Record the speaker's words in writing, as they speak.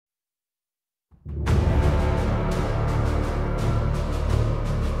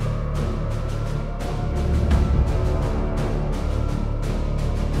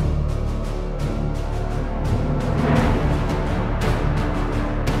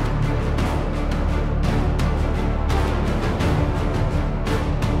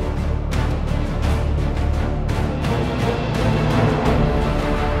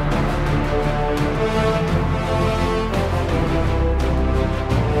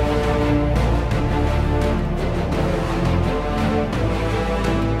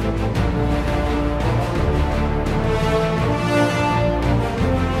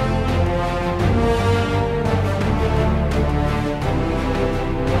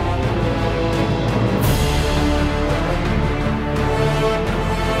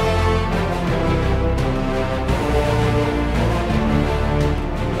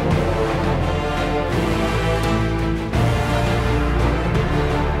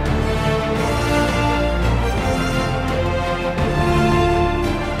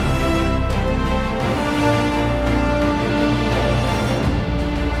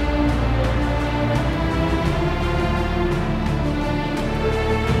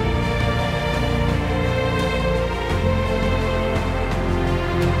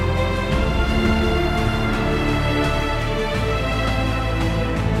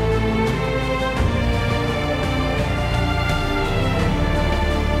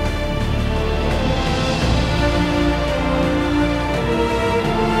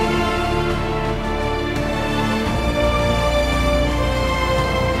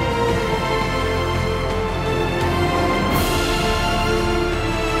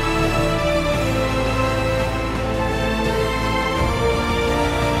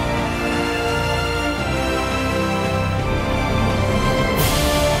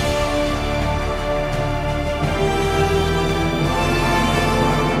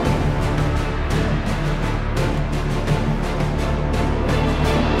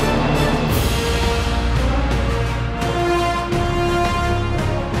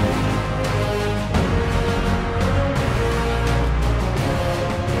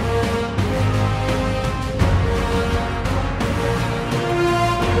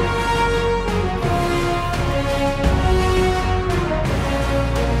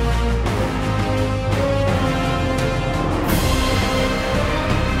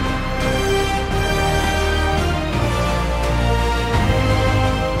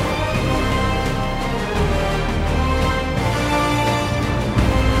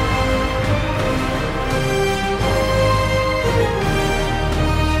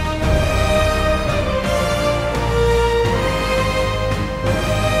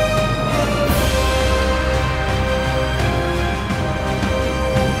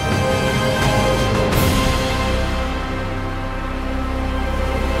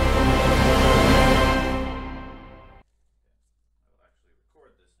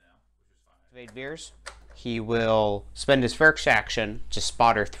veers, he will spend his first action to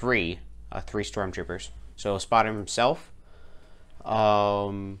spotter three stormtroopers. So he'll spot him himself,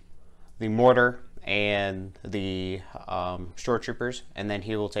 the mortar, and the stormtroopers, and then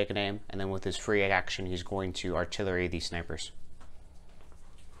he will take an aim, and then with his free action, he's going to artillery these snipers.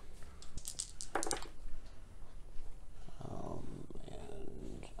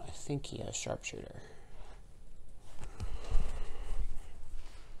 And I think he has sharpshooter.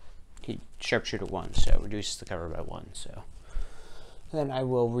 He sharpshooter 1, so reduces the cover by 1. So then I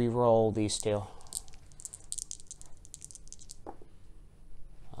will re-roll these two.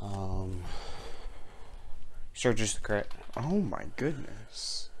 Surges the crit. Oh my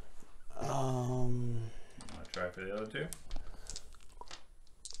goodness. Want to try for the other two?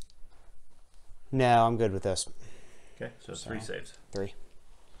 No, I'm good with this. Okay, so 3 saves. 3.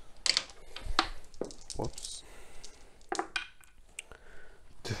 Whoops.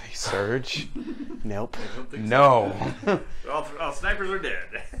 Do they surge? Nope. I don't think No. So. all snipers are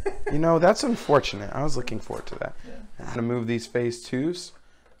dead. You know, that's unfortunate. I was looking forward to that. Yeah. I'm going to move these phase 2s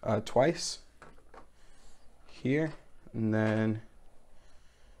twice. Here. And then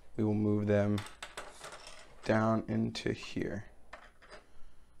we will move them down into here.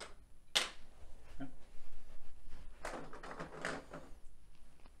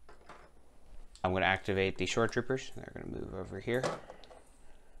 I'm going to activate the short troopers. They're going to move over here.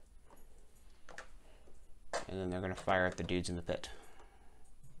 And then they're going to fire at the dudes in the pit.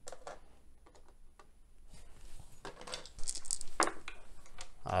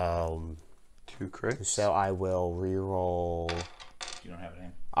 Two crits. So I will re-roll. You don't have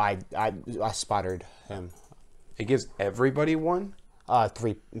an aim. I spotted him. It gives everybody 1?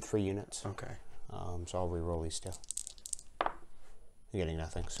 3 units. Okay. So I'll re-roll these two. You're getting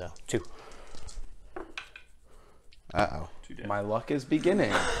nothing, so 2. Uh-oh. 2 dead. My luck is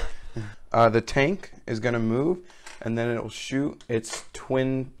beginning. The tank is going to move, and then it'll shoot its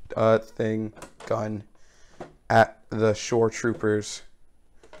twin thing gun at the shore troopers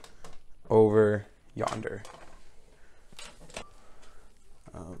over yonder.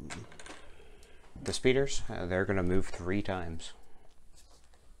 The speeders, they're going to move 3 times.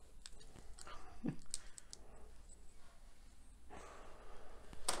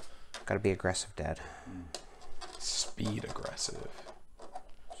 Got to be aggressive, Dad. Speed aggressive.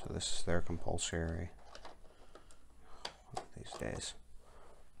 So this is their compulsory these days.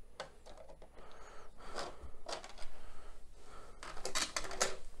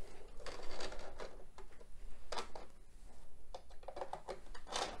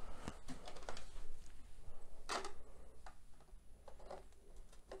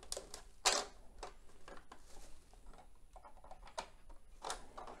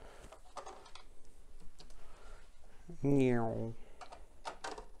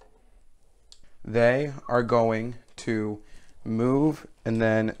 They are going to move, and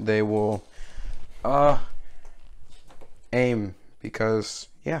then they will aim, because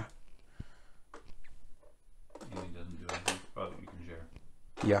yeah. He doesn't do anything. Oh, you can share.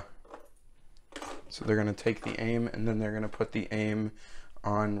 Yeah. So they're going to take the aim, and then they're going to put the aim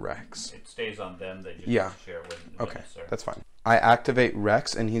on Rex. It stays on them. They just Yeah. share it when Okay, necessary. that's fine. I activate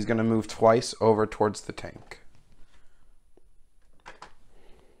Rex, and he's going to move twice over towards the tank.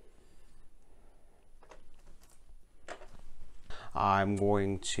 I'm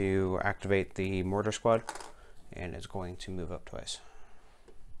going to activate the mortar squad, and it's going to move up twice.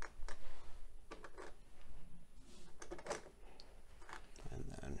 And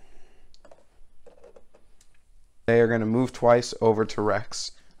then They are going to move twice over to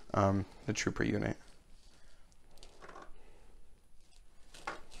Rex, the trooper unit.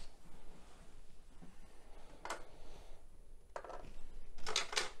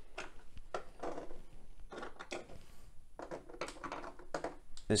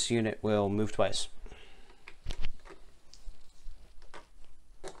 this unit will move twice.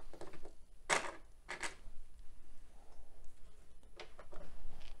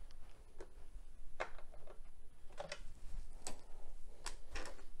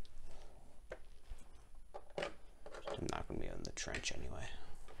 I'm not going to be in the trench anyway.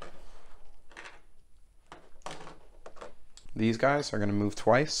 These guys are going to move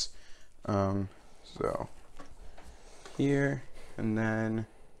twice. So here, and then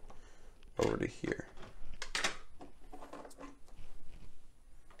over to here.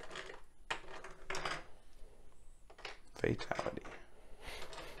 Fatality.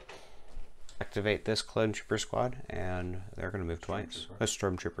 Activate this clone trooper squad, and they're going to move twice. A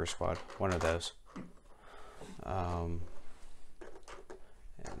stormtrooper squad, one of those. And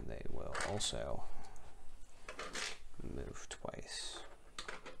they will also move twice.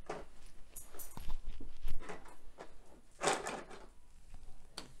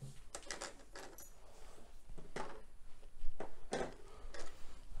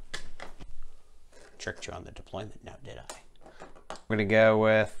 tricked you on the deployment now, did I? I'm gonna go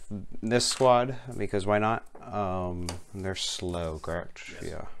with this squad because why not? They're slow, correct?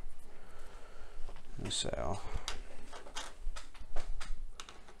 Yes. Yeah. So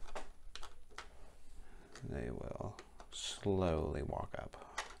they will slowly walk up,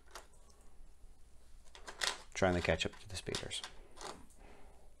 trying to catch up to the speeders.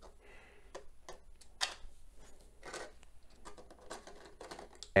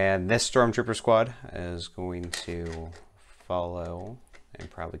 And this stormtrooper squad is going to follow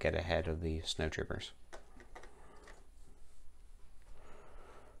and probably get ahead of the snowtroopers.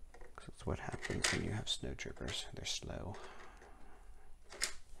 That's what happens when you have snowtroopers. They're slow.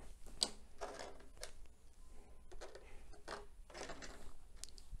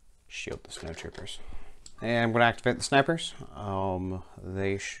 Shield the snowtroopers. And I'm going to activate the snipers.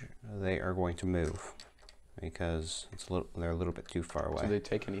 They are going to move because they're a little bit too far away. Do they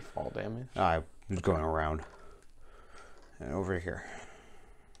take any fall damage? I was going around and over here.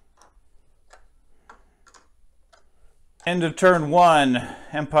 End of turn 1.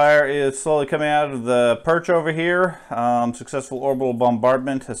 Empire is slowly coming out of the perch over here. Successful orbital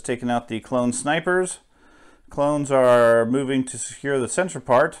bombardment has taken out the clone snipers. Clones are moving to secure the center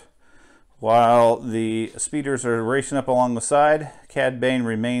part, while the speeders are racing up along the side. Cad Bane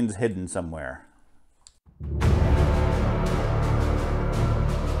remains hidden somewhere.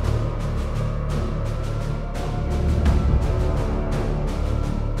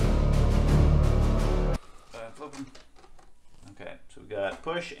 Okay, so we got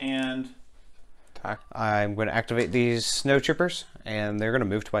push and Attack. I'm going to activate these snowtroopers, and they're going to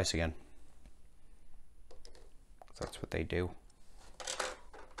move twice again. That's what they do.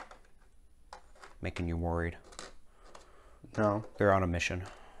 Making you worried. No. They're on a mission.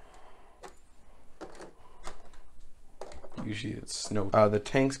 Usually it's snow. The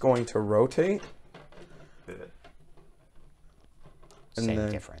tank's going to rotate. pivot. And Same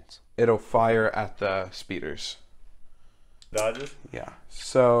then difference. it'll fire at the speeders. Dodges. Yeah.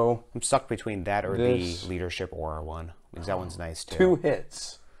 So I'm stuck between that or This- the leadership aura one. Because that one's nice too. 2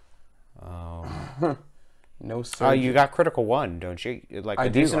 hits. No surge. Oh, you got critical one, don't you? Like a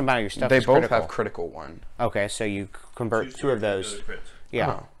decent amount of your stuff They is both critical. have critical one. Okay, so you convert two of those.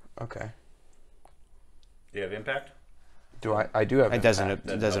 Yeah. Oh, okay. Do you have impact? Do I do have It doesn't. impact.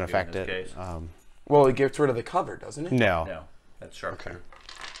 It doesn't help you in affect this it. case. Well, it gets rid of the cover, doesn't it? No. No, that's sharpshooter.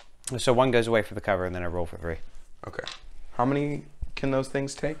 So one goes away for the cover, and then I roll for 3. Okay. How many can those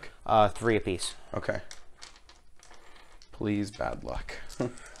things take? 3 apiece. Okay. Please, bad luck.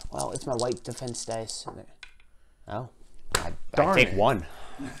 Well, it's my white defense dice. Oh, I Darn take it. 1.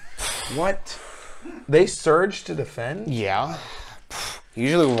 What? They surge to defend? Yeah.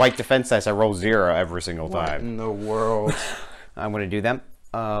 Usually with white defense dice, I roll 0 every single What time. in the world? I'm going to do them.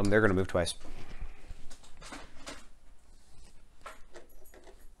 They're going to move twice.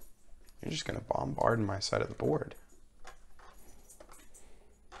 You're just going to bombard my side of the board.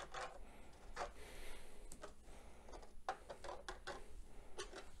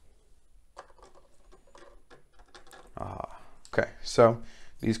 Okay, so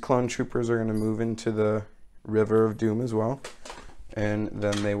these clone troopers are going to move into the River of Doom as well, and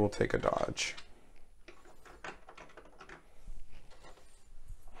then they will take a dodge.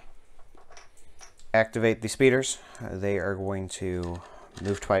 Activate the speeders. They are going to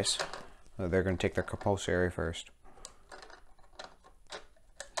move twice. They're going to take their compulsory first.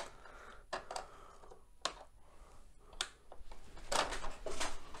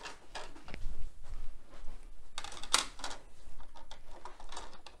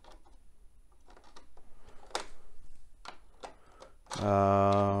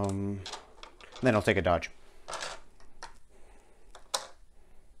 Then I'll take a dodge.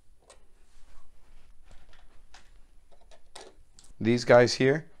 These guys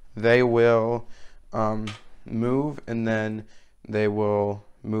here, they will move, and then they will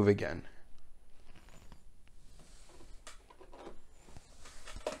move again.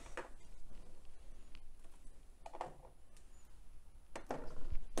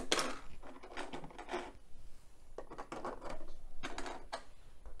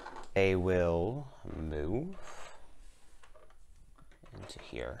 They will move into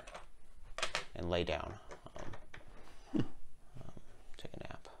here and lay down. Take a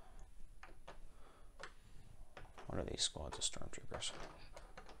nap. What are these squads of stormtroopers?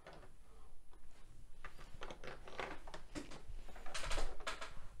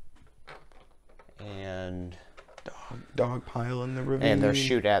 And Dog pile in the ravine. and they'll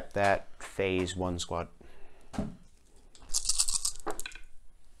shoot at that phase 1 squad.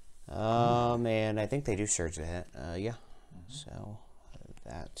 And I think they do surge the hit. Yeah. So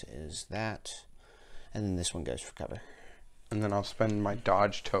that is that. And then this one goes for cover. And then I'll spend my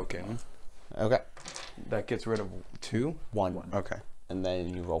dodge token. Okay. That gets rid of 2? 1. Okay. And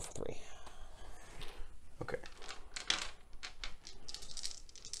then you roll for 3. Okay.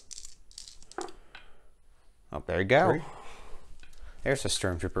 Oh, there you go. 3. There's the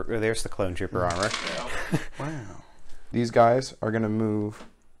stormtrooper. Or there's the clone trooper armor. Wow. These guys are going to move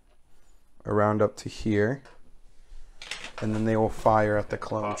around up to here. And then they will fire at the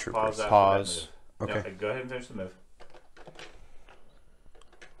clone troopers. Pause. Okay. No, go ahead and finish the move.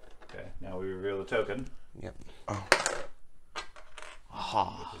 Okay, now we reveal the token. Yep. Oh.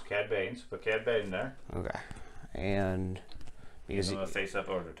 Aha. Which is Cad Bane's. Put Cad Bane there. Okay. And because He's a face-up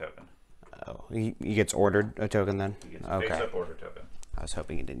order token. he gets ordered a token then? He gets a face-up order token. I was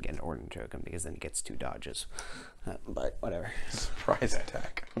hoping he didn't get an ordered token because then he gets 2 dodges. But whatever. Surprise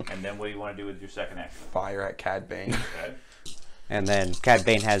attack. And then what do you want to do with your second action? Fire at Cad Bane. Okay. And then Cad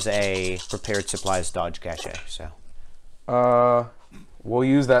Bane has a prepared supplies dodge cache, so. We'll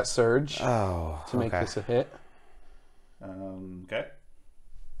use that surge Oh, to make this a hit. Okay.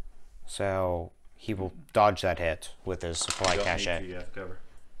 So he will dodge that hit with his supply Don't cache. need to, you have cover.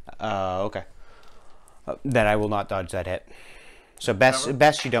 Okay. Then I will not dodge that hit. So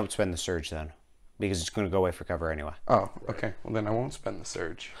best you don't spend the surge then, because it's going to go away for cover anyway. Oh, okay. Well, then I won't spend the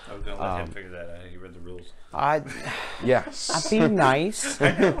surge. I was going to let him figure that out. He read the rules. I'd Yes. be nice.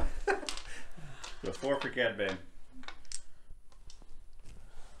 Go 4 for Cad Bane.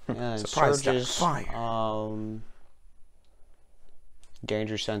 Surprise attack. surges, Fire.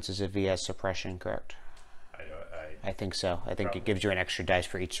 danger sense is if he has suppression, correct? I think so. I think it gives you an extra dice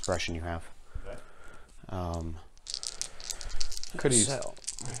for each suppression you have. Okay. Could use. So.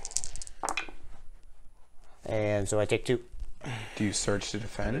 And so I take 2. Do you surge to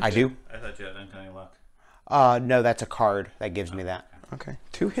defend? I do. I thought you had uncanny luck. No, that's a card that gives me that. Okay.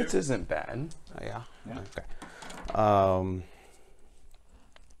 2 hits isn't bad. Yeah. Yeah. Okay.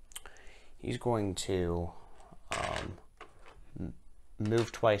 He's going to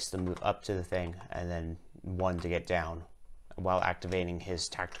move twice to move up to the thing, and then 1 to get down, while activating his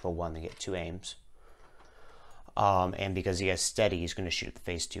tactical 1 to get 2 aims. And because he has steady, he's going to shoot at the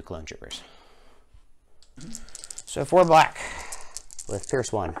phase 2 clone troopers. So 4 black with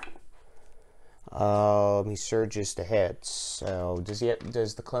Pierce 1. He surges to hit. So does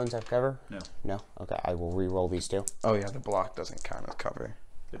the clones have cover? No. No. Okay, I will re-roll these 2. Oh yeah, the block doesn't count as cover.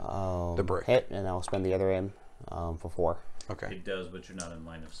 The brick. Hit, and I'll spend the other aim for 4. Okay. It does, but you're not in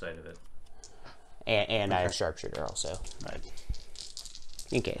line of sight of it. And I have sharpshooter also,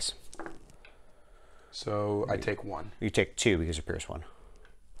 in case. So I take 1. You take 2 because of Pierce 1.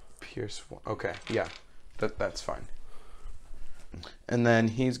 Pierce 1. Okay. Yeah. That's fine. And then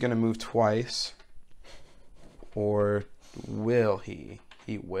he's gonna move twice. Or will he?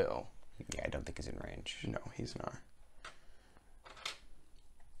 He will. Yeah, I don't think he's in range. No, he's not.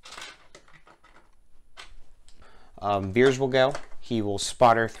 Veers will go. He will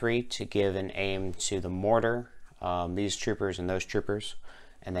spotter 3 to give an aim to the mortar, these troopers and those troopers,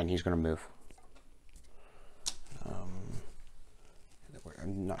 and then he's going to move.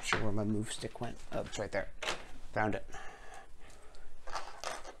 I'm not sure where my move stick went. Oh, it's right there. Found it.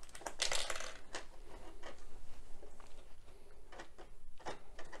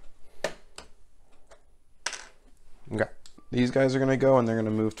 Okay. These guys are gonna go, and they're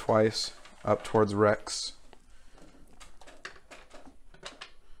gonna move twice up towards Rex.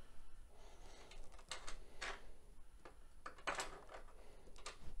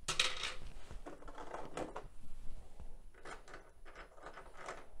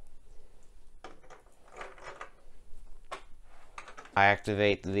 I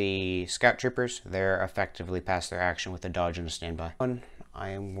activate the scout troopers. They're effectively past their action with a dodge and a standby. I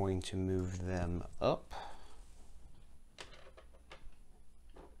am going to move them up.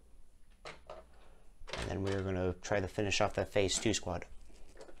 And then we're going to try to finish off that phase 2 squad.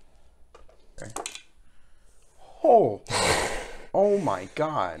 Okay. Oh! Oh my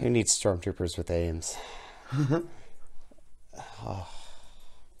god. Who needs stormtroopers with aims?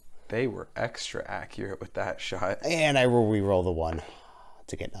 They were extra accurate with that shot. And I will re-roll the 1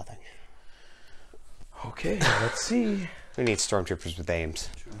 to get nothing. Okay, let's see. Who needs stormtroopers with aims?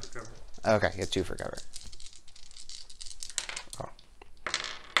 Okay, get 2 for cover. Oh.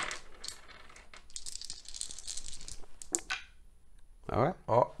 Alright.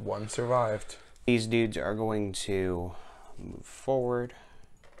 Oh, 1 survived. These dudes are going to move forward.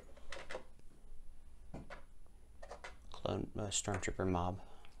 Clone stormtrooper mob.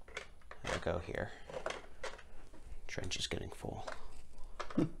 I'll go here. Trench is getting full.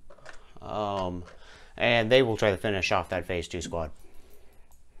 And they will try to finish off that phase 2 squad.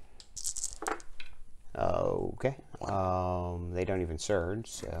 Okay. They don't even surge.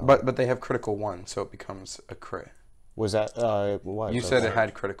 So. But they have critical 1, so it becomes a crit. Was that what? You said it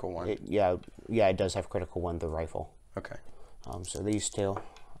had critical 1. Yeah, it does have critical 1. The rifle. Okay. So these two,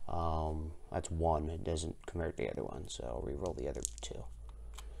 that's 1. It doesn't convert the other one, so I'll re-roll the other 2.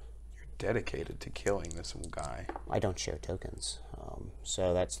 You're dedicated to killing this guy. I don't share tokens,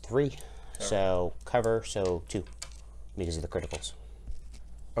 so that's 3. Cover. So cover, so 2, because of the criticals.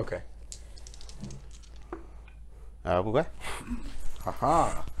 Okay. Okay.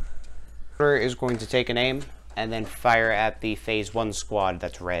 Haha. Is going to take an aim and then fire at the phase 1 squad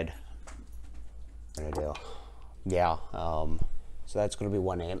that's red. What do I do? Yeah. So that's going to be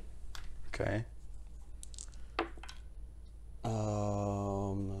 1 aim. Okay.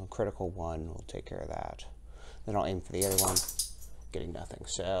 Critical 1 will take care of that. Then I'll aim for the other one. Getting nothing.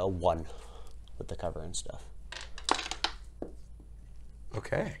 So 1 with the cover and stuff.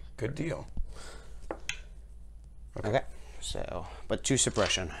 Okay. Good deal. Okay. So, but 2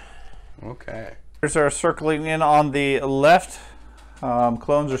 suppression. Okay. Here's our circling in on the left.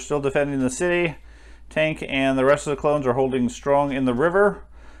 Clones are still defending the city. Tank and the rest of the clones are holding strong in the river,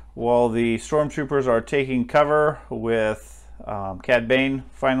 while the stormtroopers are taking cover with Cad Bane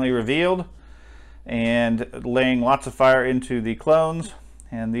finally revealed and laying lots of fire into the clones.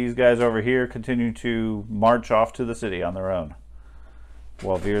 And these guys over here continue to march off to the city on their own,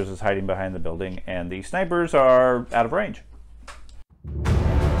 while Veers is hiding behind the building and the snipers are out of range.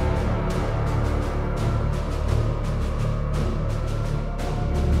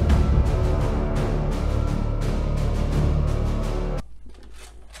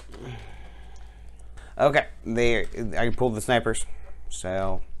 Okay, I pulled the snipers,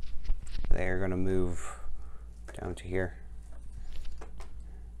 so they're gonna move down to here,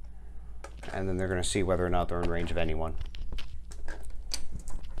 and then they're gonna see whether or not they're in range of anyone.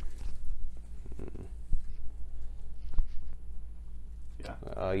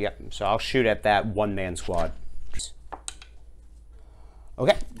 Yeah. So I'll shoot at that 1-man squad.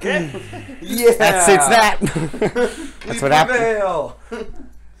 Okay. Yeah. That's that. That's what happened.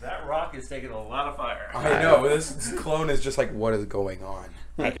 That rock is taking a lot of fire. I know. This clone is just like, what is going on?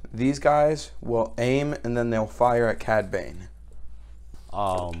 These guys will aim and then they'll fire at Cad Bane.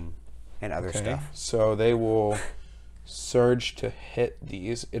 And other stuff. So they will surge to hit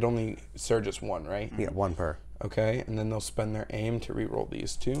these. It only surges 1, right? Yeah, 1 per. Okay, and then they'll spend their aim to re-roll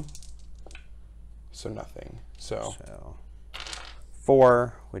these 2. So nothing. So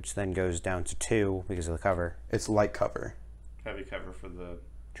 4, which then goes down to 2 because of the cover. it's light cover. Heavy cover for the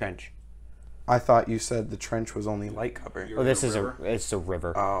Trench. I thought you said the trench was only light cover. Oh, this is it's a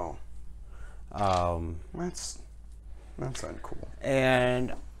river. Oh. That's uncool.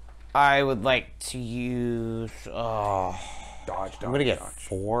 And I would like to use Dodge. I'm gonna get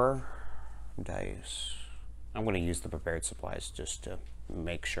 4 dice. I'm gonna use the prepared supplies just to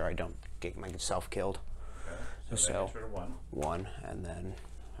make sure I don't get myself killed. Okay. So 1, and then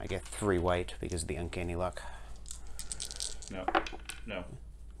I get 3 white because of the uncanny luck. No.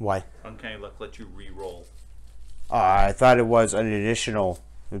 Why? Uncanny luck lets you re-roll. I thought it was an additional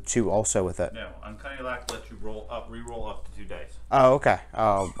 2 also with it. No, uncanny luck lets you re-roll up to 2 dice. Oh, okay.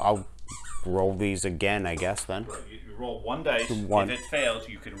 I'll roll these again, I guess, then. Right, you roll 1 dice. One. If it fails,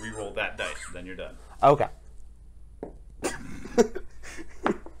 you can re-roll that dice. Then you're done. Okay.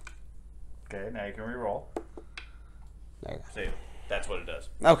 Okay, now you can re-roll. There you go. See, that's what it does.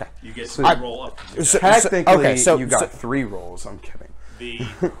 Okay. You get to re-roll up to 2 dice. Technically, you got 3 rolls. I'm kidding. The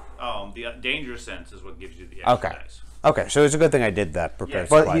danger sense is what gives you the extra dice. Okay, so it's a good thing I did that. Prepared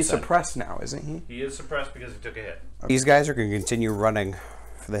But supplies he's then. suppressed now, isn't he? He is suppressed because he took a hit. These guys are going to continue running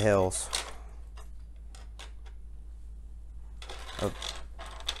for the hills.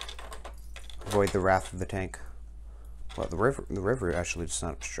 Avoid the wrath of the tank. Well, the river actually does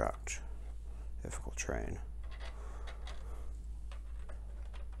not obstruct. Difficult terrain.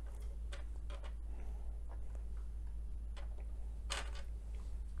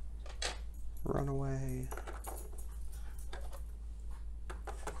 Run away.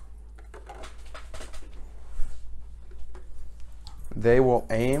 They will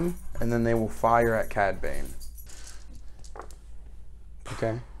aim, and then they will fire at Cad Bane.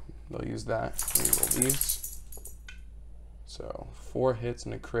 Okay, they'll use that. Reroll these. So 4 hits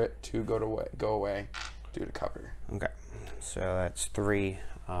and a crit, 2 go away due to cover. Okay, so that's 3.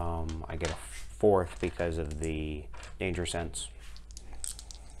 I get a 4th because of the danger sense.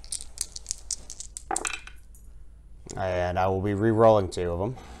 And I will be re-rolling 2 of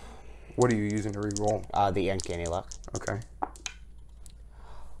them. What are you using to re-roll? The uncanny luck. Okay.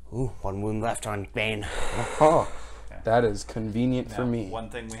 Ooh, 1 wound left on Bane. Oh, that is convenient for me. One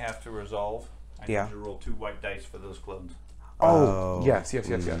thing we have to resolve I need you to roll 2 white dice for those clones. Oh, yes. Sorry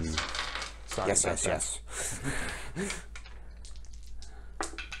yes, about yes, that. yes.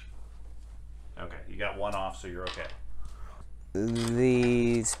 Okay, you got 1 off, so you're okay.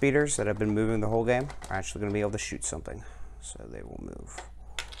 The speeders that have been moving the whole game are actually going to be able to shoot something. So they will move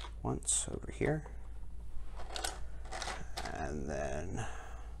once over here. And then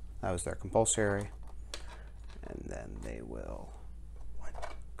that was their compulsory. And then they will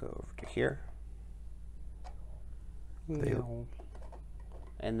go over to here.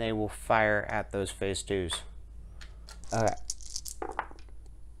 And they will fire at those phase 2s. Okay.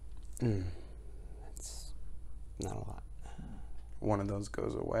 That's not a lot. One of those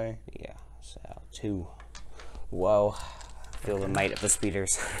goes away. Yeah, so 2. Whoa. Feel the might of the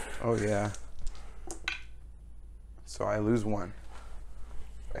speeders. Oh, yeah. So I lose 1.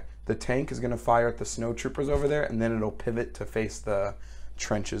 Okay. The tank is going to fire at the snow troopers over there, and then it'll pivot to face the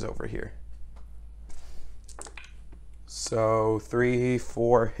trenches over here. So 3,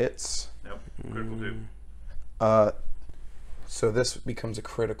 4 hits. Yep, critical 2. So this becomes a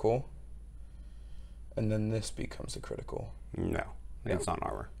critical, and then this becomes a critical. No, it's not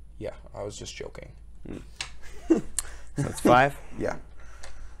armor. Yeah, I was just joking. So that's 5. Yeah.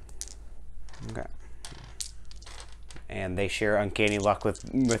 Okay. And they share uncanny luck with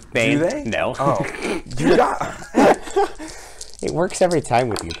Bane. Do they? No. Oh, you got. It works every time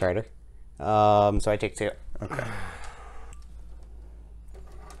with you, Carter. So I take 2. Okay.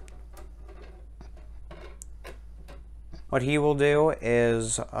 What he will do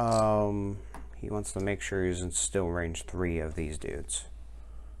is he wants to make sure he's in still range 3 of these dudes.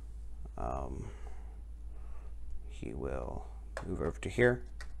 He will move over to here,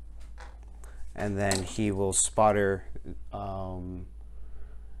 and then he will spotter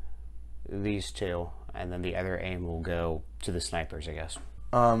these 2, and then the other aim will go to the snipers, I guess.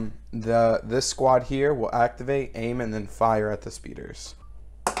 This squad here will activate, aim, and then fire at the speeders.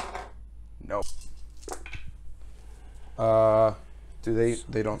 Nope.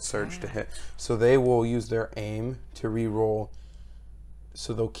 They don't surge to hit. So they will use their aim to re-roll.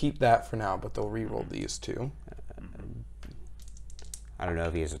 So they'll keep that for now, but they'll re-roll these 2. I don't know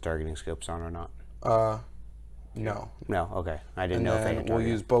if he has a targeting scopes on or not. No. No, okay. I didn't And know if they then had we'll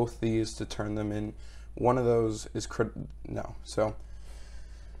targeting. use both these to turn them in. One of those is no. So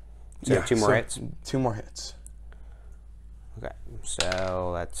So 2 more hits? 2 more hits. Okay,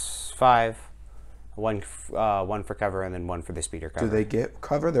 so that's 5. 1 for cover, and then 1 for the speeder cover. Do they get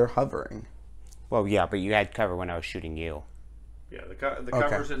cover? They're hovering. Well, yeah, but you had cover when I was shooting you. Yeah, the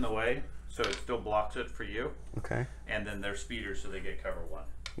cover's in the way, so it still blocks it for you. Okay. And then they're speeders, so they get cover 1.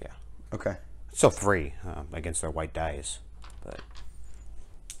 Yeah. Okay. Still 3 against their white dice, but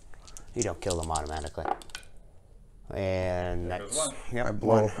you don't kill them automatically. And There goes that's 1. yep, I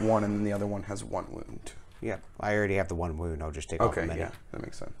blow 1. up 1, and then the other one has 1 wound. Yep, I already have the 1 wound. I'll just take off a Okay, minute. yeah, that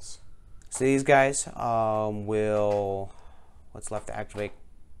makes sense. So these guys will, what's left to activate?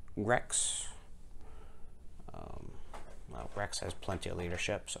 Rex. Well, Rex has plenty of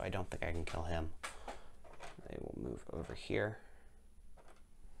leadership, so I don't think I can kill him. They will move over here.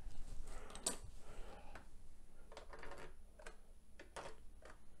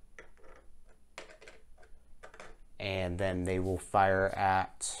 And then they will fire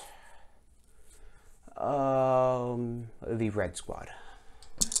at the red squad.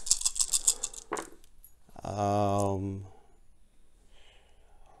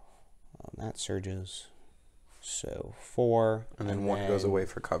 That surges. So 4. And then 1 goes away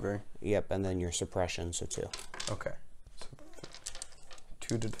for cover. Yep, and then your suppression, so 2. Okay. So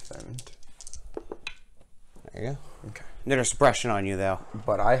 2 to defend. There you go. Okay. There's a suppression on you, though.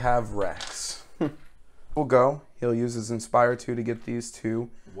 But I have Rex. We'll go. He'll use his Inspire 2 to get these 2.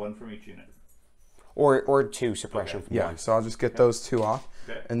 1 from each unit. Or 2 suppression Okay. from Yeah, 1. so I'll just get those 2 off.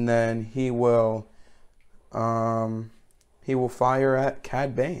 Okay. And then he will fire at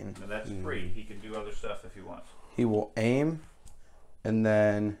Cad Bane. Now that's free. He can do other stuff if he wants. He will aim, and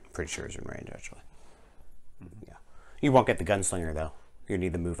then Pretty sure he's in range, actually. Yeah. You won't get the gunslinger, though. You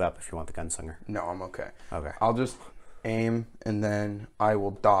need to move up if you want the gunslinger. no, I'm okay. Okay. I'll just aim, and then I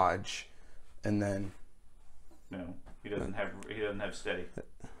will dodge, and then No, he doesn't have steady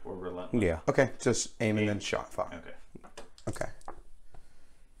or relentless. Yeah. okay, just aim and then shot fire. Okay.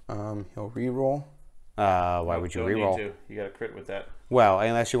 Okay. He'll re-roll. Why would you Don't need reroll? to. You got a crit with that. Well,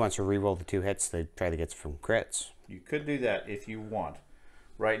 unless he wants to reroll the 2 hits, they try to get from crits. You could do that if you want.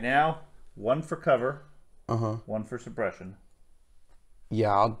 Right now, 1 for cover, 1 for suppression.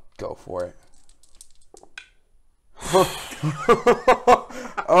 Yeah, I'll go for it.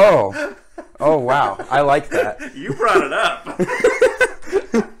 Oh wow, I like that. You brought it up.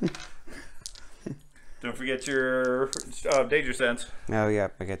 get your danger sense. Oh, yeah,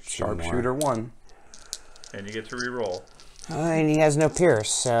 I get Sharpshooter 1. And you get to re-roll. And he has no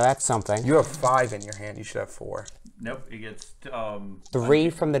pierce, so that's something. You have 5 in your hand. You should have 4. Nope, he gets 3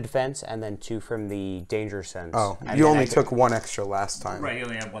 from the defense and then 2 from the danger sense. Oh, and you then only took 1 extra last time. Right, he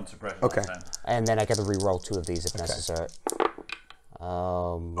only had 1 suppression Okay. last time. And then I get to re-roll 2 of these if necessary.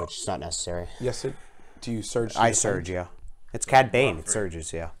 Which is not necessary. Yes, it. Do you surge? I surge, yeah. It's Cad Bane. It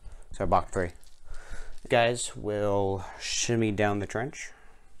surges, yeah. So I block 3. Guys will shimmy down the trench.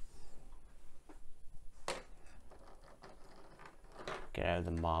 Get out of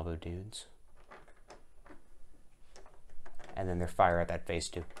the mob of dudes. And then they're fire at that phase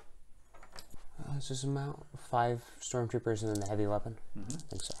 2. Is this amount? 5 stormtroopers and then the heavy weapon? I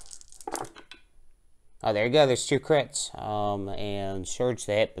think so. Oh, there you go. There's 2 crits. And surge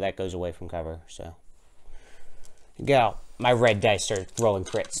the hit, but that goes away from cover. So, go. My red dice start rolling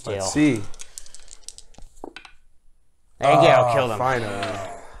crits too. Let's see. There you go. Killed him. Finally.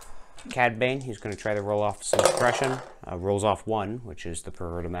 Cad Bane. He's going to try to roll off some suppression. Rolls off 1, which is the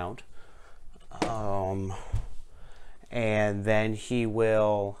preferred amount. And then he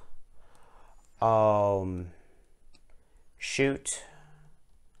will shoot.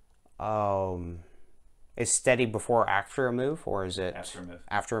 Is steady before or after a move, or is it After a move.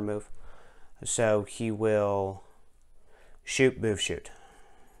 After a move. So he will shoot, move, shoot.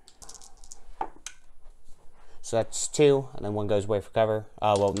 So that's 2, and then 1 goes away for cover.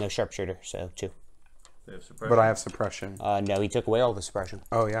 Well, no sharpshooter, so 2. They have suppression. But I have suppression. No, he took away all the suppression.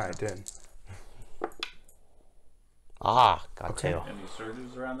 Oh yeah, I did. Ah, got Okay. 2. Any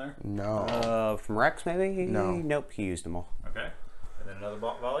surges around there? No. From Rex, maybe? No. Nope, he used them all. Okay. And then another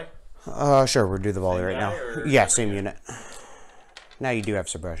volley? Sure, we'll do the volley Same right guy, now. or Yeah, different same unit. Now you do have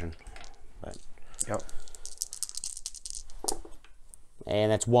suppression. But Yep.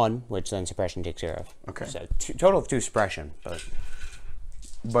 and that's 1, which then suppression takes care of. Okay. So total of 2 suppression,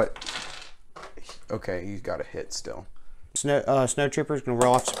 But okay, he's got a hit still. Snowtrooper's gonna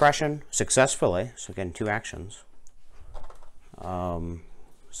roll off suppression successfully. So again, 2 actions.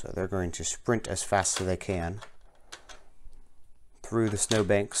 So they're going to sprint as fast as they can through the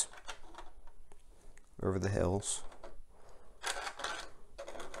snowbanks, over the hills,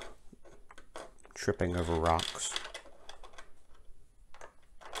 tripping over rocks.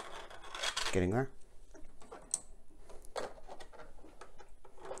 Getting there.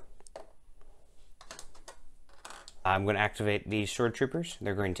 I'm going to activate these sword troopers.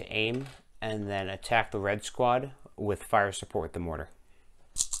 They're going to aim and then attack the red squad with fire support with the mortar.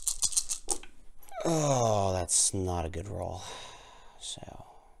 Oh, that's not a good roll. So,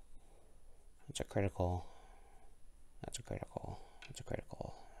 that's a critical. That's a critical. That's a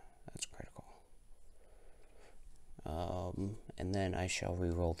critical. That's a critical. And then I shall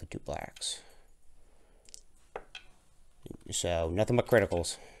re-roll the 2 blacks. So, nothing but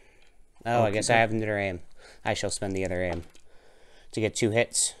criticals. Oh, I guess I have another aim. I shall spend the other aim to get 2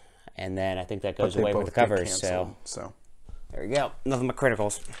 hits, and then I think that goes away with the covers. So there you go. Nothing but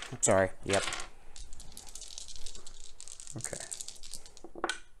criticals. Sorry. Yep. Okay.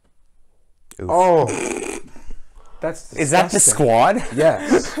 Oof. Oh, that's disgusting. Is that the squad?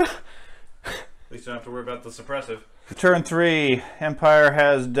 Yes. At least you don't have to worry about the suppressive. Turn 3, Empire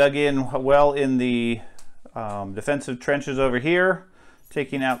has dug in well in the defensive trenches over here,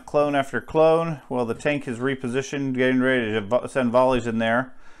 taking out clone after clone, while the tank is repositioned, getting ready to send volleys in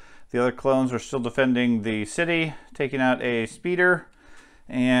there. The other clones are still defending the city, taking out a speeder,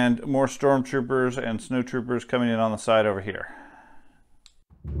 and more stormtroopers and snowtroopers coming in on the side over here.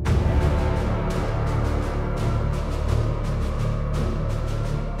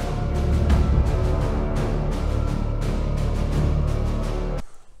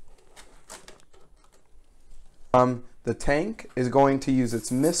 The tank is going to use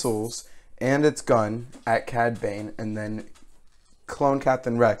its missiles and its gun at Cad Bane, and then Clone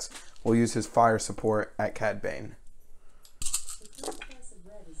Captain Rex will use his fire support at Cad Bane.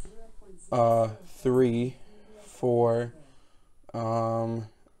 3, 4. I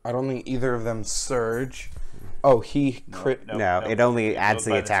don't think either of them surge. Oh, he crit. No, it only adds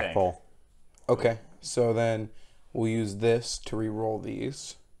the attack tank. pool. Okay, so then we'll use this to re-roll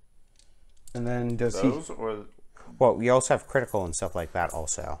these. And then does Those or Well, you also have critical and stuff like that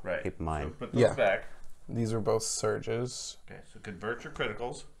also. right? Keep in mind. So put those Yeah. back. these are both surges. Okay, so convert your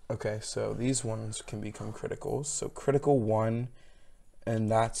criticals. Okay, so these ones can become criticals. So critical 1, and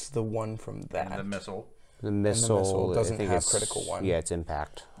that's the one from that. And the missile. The missile, doesn't I think have it's- critical 1. Yeah, it's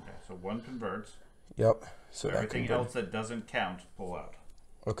impact. Okay, so 1 converts. Yep. So that Everything convert- else that doesn't count, pull out.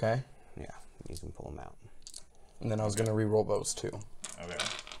 Okay. Yeah, you can pull them out. And then I was gonna re-roll those 2. Okay.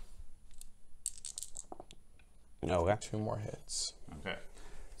 Okay. 2 more hits. Okay.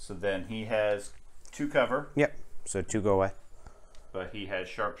 So then he has 2 cover, Yep. So 2 go away. but he has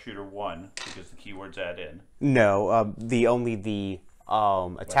sharpshooter 1 because the keywords add in. No, only the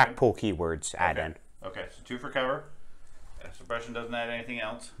attack Weapon? pool keywords add in. Okay, so 2 for cover. Suppression doesn't add anything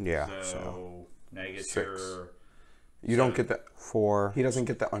else. Yeah, So now you get 6. your... You don't get the... 4. He doesn't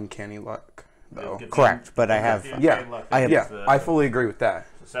get the uncanny luck, though. Get Correct, but I you have get the Yeah, uncanny luck, I have- that's Yeah, the- I fully agree with that.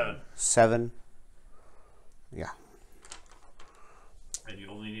 so 7. 7. Yeah. And you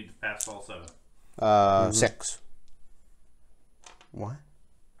only need to pass all 7. 6. What?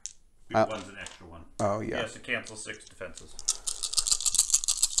 Because 1's an extra 1. Oh, yeah. Yes, to cancel 6 defenses.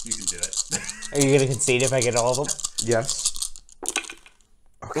 You can do it. Are you gonna concede if I get all of them? Yes.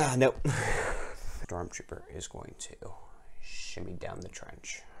 Nope. Stormtrooper is going to shimmy down the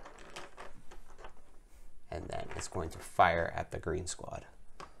trench. And then it's going to fire at the green squad.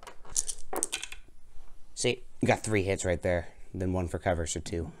 See, you got 3 hits right there. Then 1 for cover, so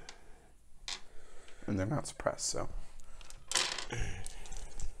 2. And they're not suppressed, so.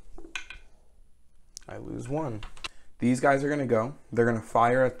 I lose 1. These guys are going to go. They're going to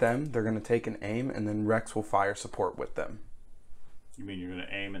fire at them. They're going to take an aim, and then Rex will fire support with them. You mean you're going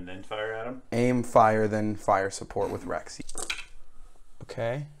to aim and then fire at him? Aim, fire, then fire support with Rex.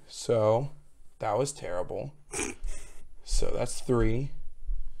 Okay, so that was terrible. So that's 3.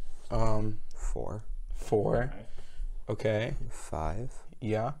 4. 4. Okay, 5.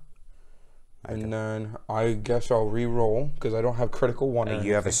 yeah. And then I guess I'll re-roll because I don't have critical 1 or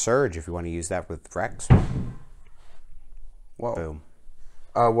You have a anything. surge if you want to use that with Rex. Well, Boom.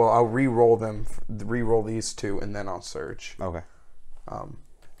 well, I'll re-roll them. Re-roll these 2, and then I'll surge. Okay.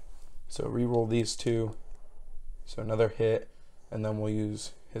 So re-roll these 2. So another hit, and then we'll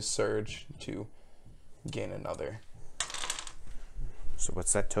use his surge to gain another. So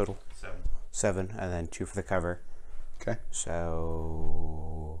what's that total? 7. 7, and then 2 for the cover. Okay.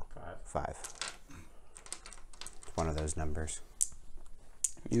 So 5. 5. It's one of those numbers.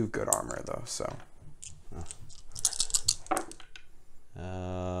 You have good armor though, so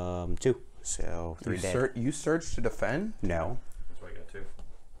 2. So 3 dead. you surge to defend, No. That's why I got 2.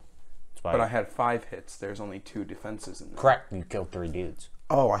 but I had 5 hits. There's only 2 defenses in there. Correct. You killed 3 dudes.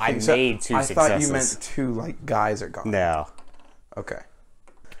 Oh, I made 2 I thought you successes. meant 2 like guys are gone. No. Okay.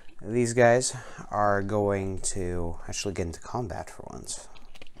 These guys are going to actually get into combat for once.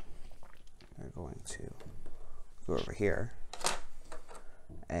 They're going to go over here,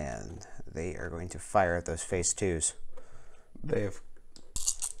 and they are going to fire at those phase 2s. They have.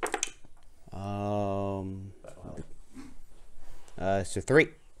 So 3.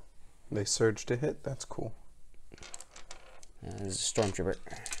 They surge to hit. That's cool. This is a stormtrooper.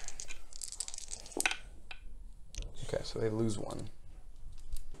 Okay, so they lose 1.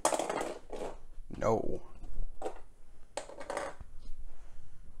 No.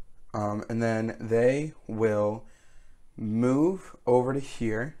 And then they will move over to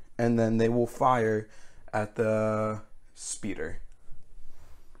here, and then they will fire at the speeder.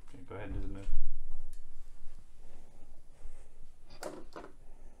 Okay, go ahead and do the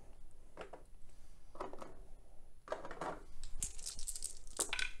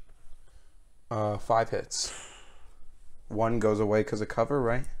move. Five hits. 1 goes away because of cover,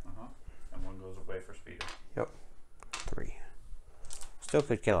 right? And 1 goes away for speeder. Yep. 3. Still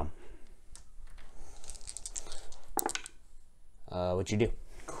could kill him. What'd you do?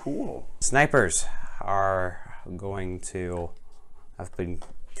 Cool. Snipers are going to have been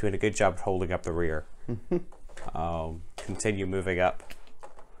doing a good job holding up the rear. Continue moving up,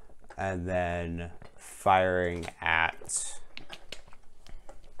 and then firing at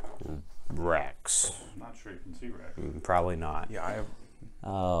Rex. I'm not sure you can see Rex. Probably not. Yeah, I have.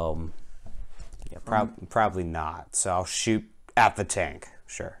 Yeah, probably not. So I'll shoot at the tank.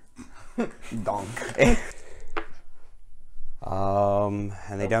 Sure. Donk. And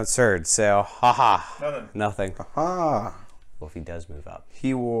they don't surge, so haha. Nothing. Ah. Well, if he does move up.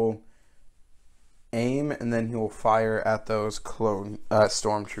 He will aim, and then he will fire at those clone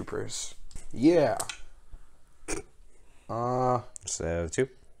stormtroopers. Yeah. So 2.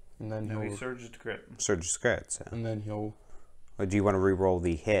 And then No, he he'll. surges to crit. Surge is good. So. And then he'll. Or do you want to re-roll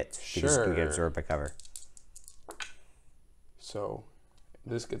the hit? Because you can get Sure. absorbed by cover. So,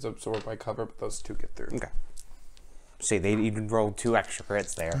 this gets absorbed by cover, but those 2 get through. Okay. See, they even rolled 2 extra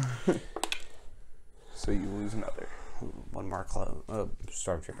crits there. So you lose another. 1 more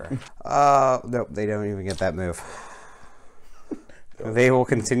stormtrooper. Nope, they don't even get that move. They will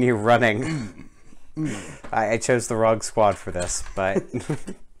continue running. I chose the wrong squad for this, but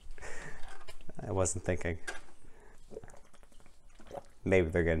I wasn't thinking. Maybe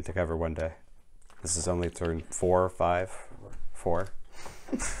they're getting to cover one day. This is only turn 4 or 5. 4.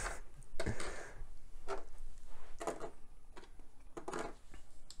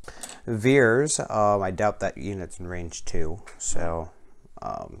 Veers, I doubt that unit's in range 2, so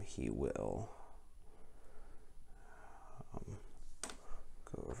he will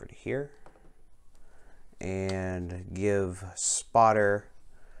go over to here and give spotter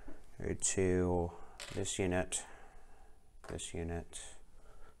to this unit, this unit,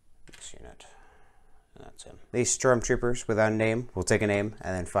 this unit. And that's him. These stormtroopers without a name will take a name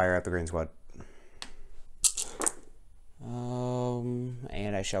and then fire at the green squad.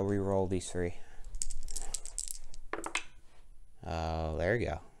 And I shall re-roll these 3. There you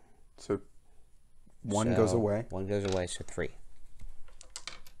go. So one goes away. 1 goes away, so 3.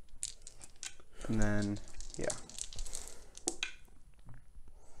 And then, yeah.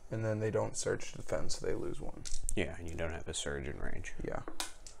 And then they don't surge to defend, so they lose 1. Yeah, and you don't have a surge in range. Yeah.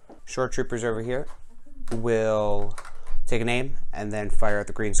 Short troopers over here will take an aim and then fire at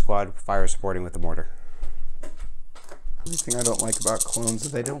the green squad, fire supporting with the mortar. The only thing I don't like about clones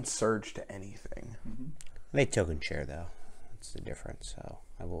is they don't surge to anything. Mm-hmm. They token share though. That's the difference. So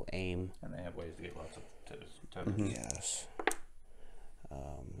I will aim. And they have ways to get lots of tokens. Mm-hmm. Yes.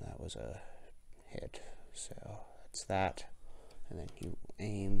 That was a hit. So that's that. And then you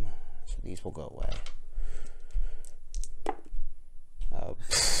aim. So these will go away.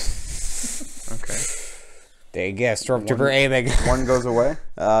 Okay. There you go. Stormtrooper aiming. 1 goes away?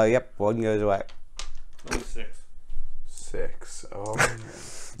 Yep. 1 goes away. Only 6. 6. Oh, man.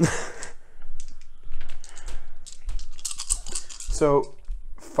 So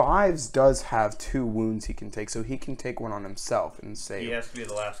 5s does have 2 wounds he can take, so he can take 1 on himself and save. He has to be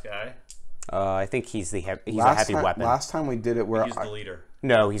the last guy. I think he's a heavy weapon. Last time we did it where He's the leader.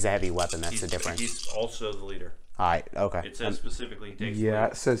 No, he's a heavy weapon. That's the difference. He's also the leader. All right. Okay. It says specifically he takes the yeah,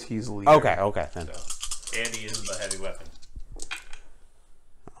 lead. it says he's leader. Okay. Okay. Then. So, and he is the heavy weapon.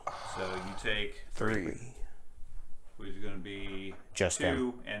 So you take 3. Which is going to be Just 2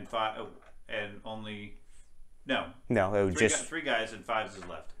 him. and 5, and only no. No, it was just 3 guys and 5s is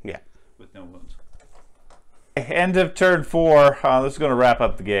left. Yeah. With no wounds. End of turn 4. This is going to wrap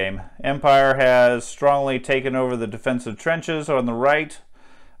up the game. Empire has strongly taken over the defensive trenches on the right.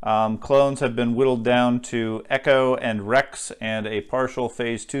 Clones have been whittled down to Echo and Rex and a partial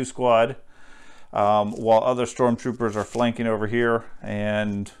Phase 2 squad, while other stormtroopers are flanking over here,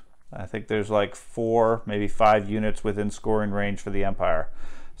 and I think there's like 4, maybe 5 units within scoring range for the Empire.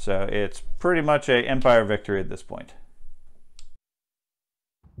 So it's pretty much an Empire victory at this point.